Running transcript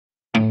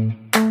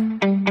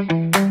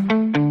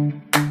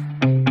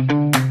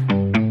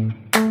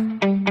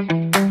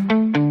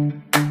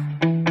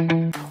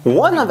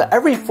1 of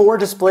every 4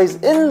 displays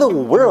in the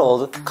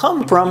world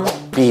come from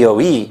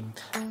BOE.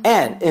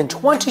 And in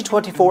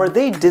 2024,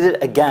 they did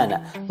it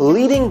again,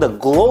 leading the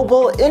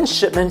global in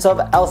shipments of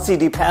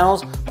LCD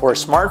panels for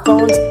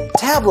smartphones,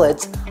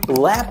 tablets,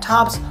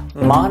 laptops,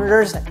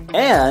 monitors,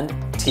 and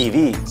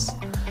TVs.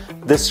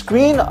 The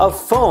screen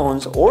of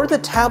phones or the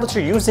tablets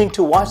you're using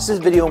to watch this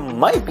video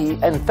might be,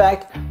 in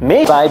fact,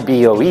 made by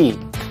BOE.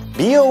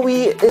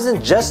 BOE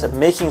isn't just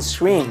making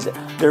screens,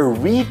 they're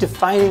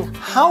redefining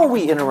how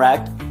we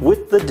interact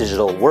with the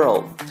digital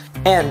world.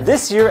 And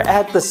this year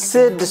at the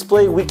SID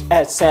Display Week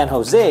at San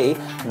Jose,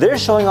 they're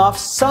showing off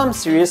some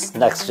serious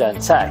next-gen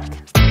tech.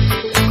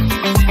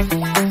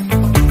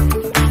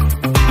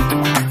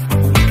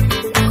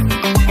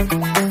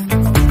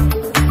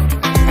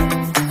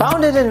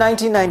 Founded in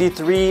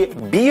 1993,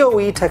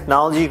 BOE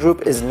Technology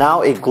Group is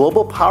now a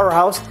global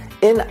powerhouse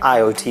in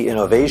IoT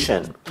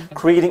innovation,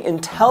 creating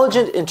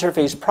intelligent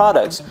interface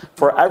products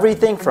for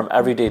everything from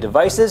everyday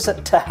devices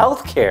to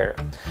healthcare.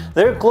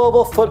 Their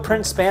global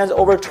footprint spans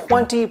over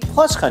 20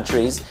 plus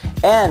countries,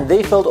 and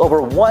they filled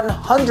over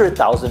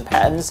 100,000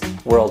 patents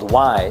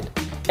worldwide.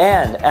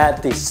 And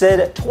at the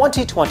SID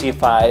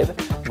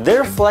 2025,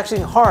 they're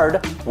flexing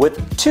hard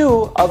with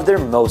 2 of their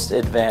most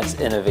advanced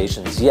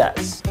innovations yet.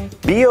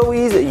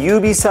 BOE's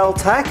Ubisell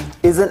tech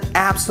is an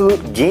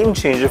absolute game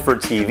changer for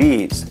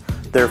TVs.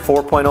 Their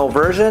 4.0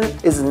 version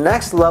is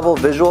next level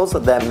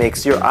visuals that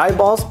makes your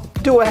eyeballs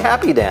do a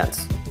happy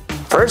dance.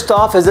 First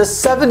off is a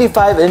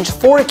 75-inch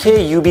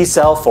 4K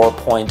Ubisell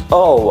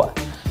 4.0.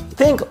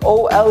 Think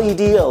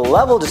OLED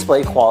level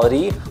display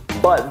quality,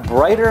 but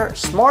brighter,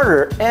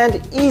 smarter,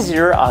 and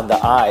easier on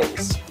the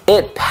eyes.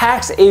 It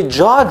packs a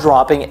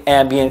jaw-dropping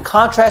ambient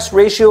contrast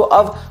ratio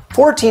of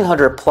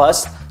 1400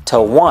 plus to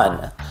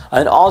 1.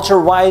 An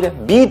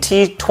ultra-wide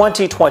BT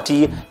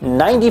 2020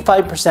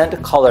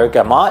 95% color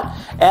gamut,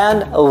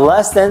 and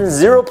less than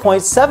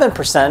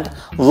 0.7%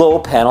 low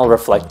panel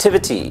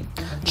reflectivity.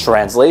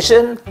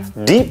 Translation: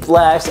 deep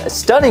blacks,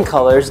 stunning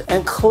colors,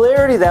 and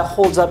clarity that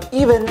holds up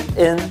even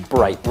in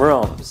bright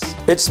rooms.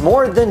 It's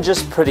more than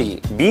just pretty.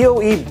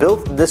 BOE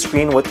built the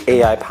screen with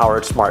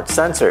AI-powered smart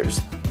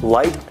sensors,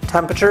 light,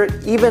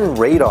 temperature, even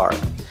radar.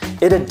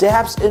 It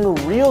adapts in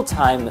real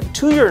time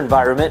to your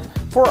environment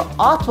for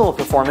optimal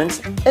performance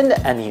in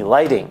any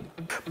lighting.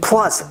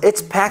 Plus,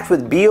 it's packed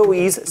with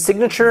BOE's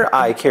signature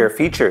eye care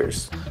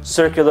features: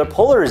 circular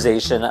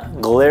polarization,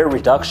 glare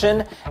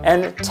reduction,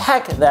 and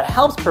tech that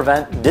helps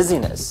prevent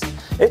dizziness.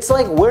 It's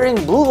like wearing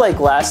blue light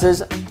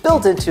glasses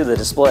built into the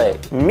display.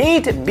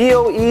 Meet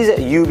BOE's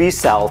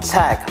Ubisell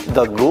tech,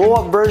 the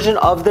glow-up version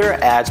of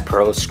their Ads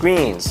Pro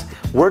screens.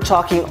 We're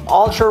talking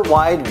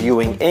ultra-wide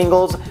viewing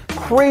angles,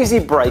 crazy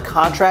bright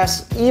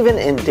contrast even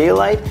in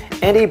daylight,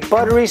 and a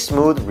buttery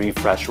smooth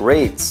refresh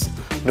rates.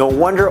 No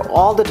wonder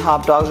all the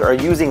top dogs are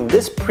using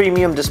this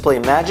premium display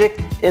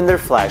magic in their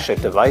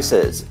flagship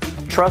devices.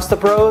 Trust the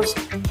pros?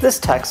 This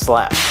tech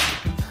slaps.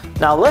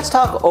 Now let's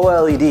talk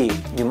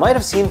OLED. You might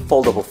have seen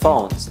foldable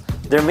phones.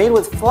 They're made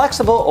with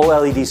flexible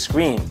OLED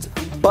screens.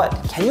 But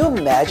can you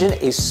imagine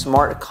a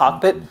smart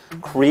cockpit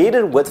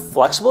created with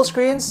flexible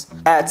screens?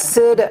 At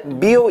SID,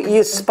 BOE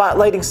is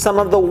spotlighting some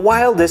of the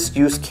wildest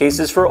use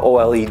cases for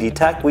OLED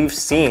tech we've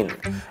seen.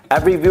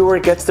 Every viewer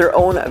gets their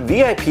own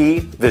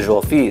VIP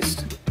visual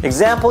feast.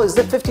 Example is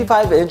the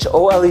 55-inch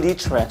OLED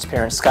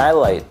transparent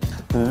skylight.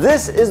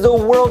 This is the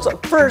world's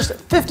first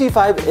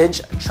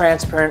 55-inch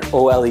transparent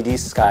OLED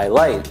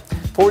skylight.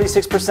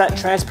 46%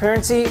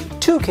 transparency,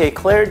 2K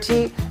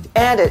clarity,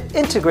 and it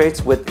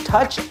integrates with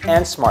touch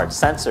and smart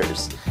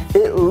sensors.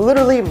 It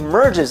literally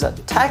merges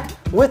tech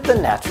with the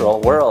natural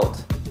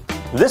world.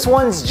 This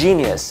one's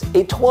genius,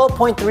 a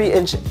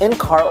 12.3-inch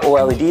in-car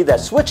OLED that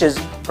switches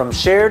from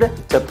shared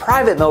to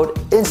private mode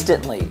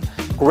instantly.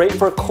 Great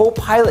for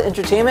co-pilot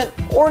entertainment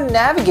or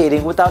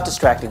navigating without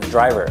distracting the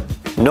driver.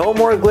 No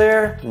more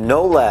glare,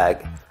 no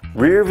lag.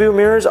 Rear view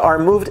mirrors are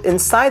moved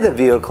inside the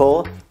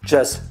vehicle,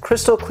 just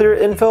crystal clear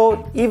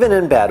info even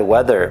in bad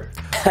weather.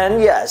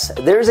 And yes,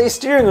 there's a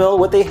steering wheel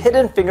with a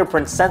hidden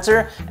fingerprint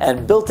sensor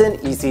and built-in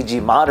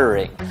ECG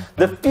monitoring.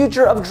 The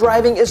future of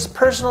driving is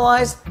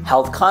personalized,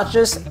 health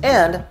conscious,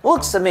 and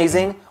looks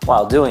amazing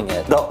while doing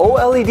it. The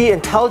OLED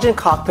Intelligent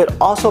Cockpit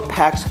also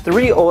packs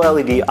 3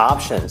 OLED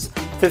options: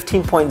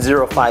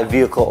 15.05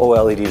 vehicle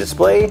OLED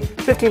display,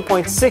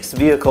 15.6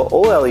 vehicle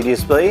OLED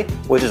display,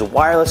 which is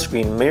wireless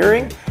screen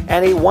mirroring,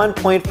 and a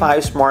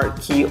 1.5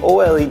 smart key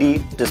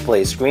OLED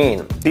display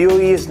screen. BOE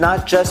is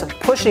not just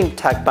pushing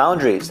tech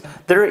boundaries,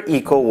 they're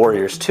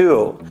eco-warriors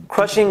too,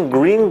 crushing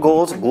green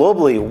goals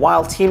globally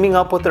while teaming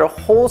up with their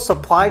whole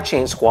supply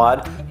chain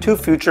squad to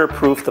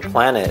future-proof the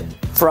planet.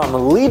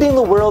 From leading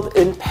the world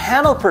in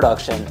panel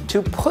production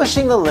to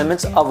pushing the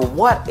limits of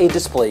what a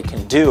display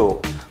can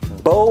do,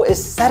 BOE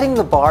is setting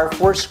the bar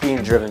for a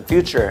screen-driven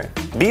future.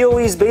 BOE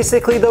is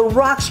basically the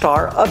rock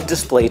star of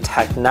display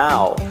tech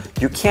now.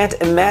 You can't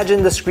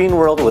imagine the screen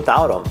world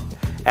without them.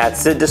 At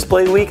SID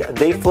Display Week,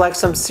 they flex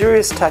some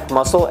serious tech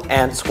muscle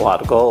and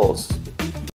squad goals.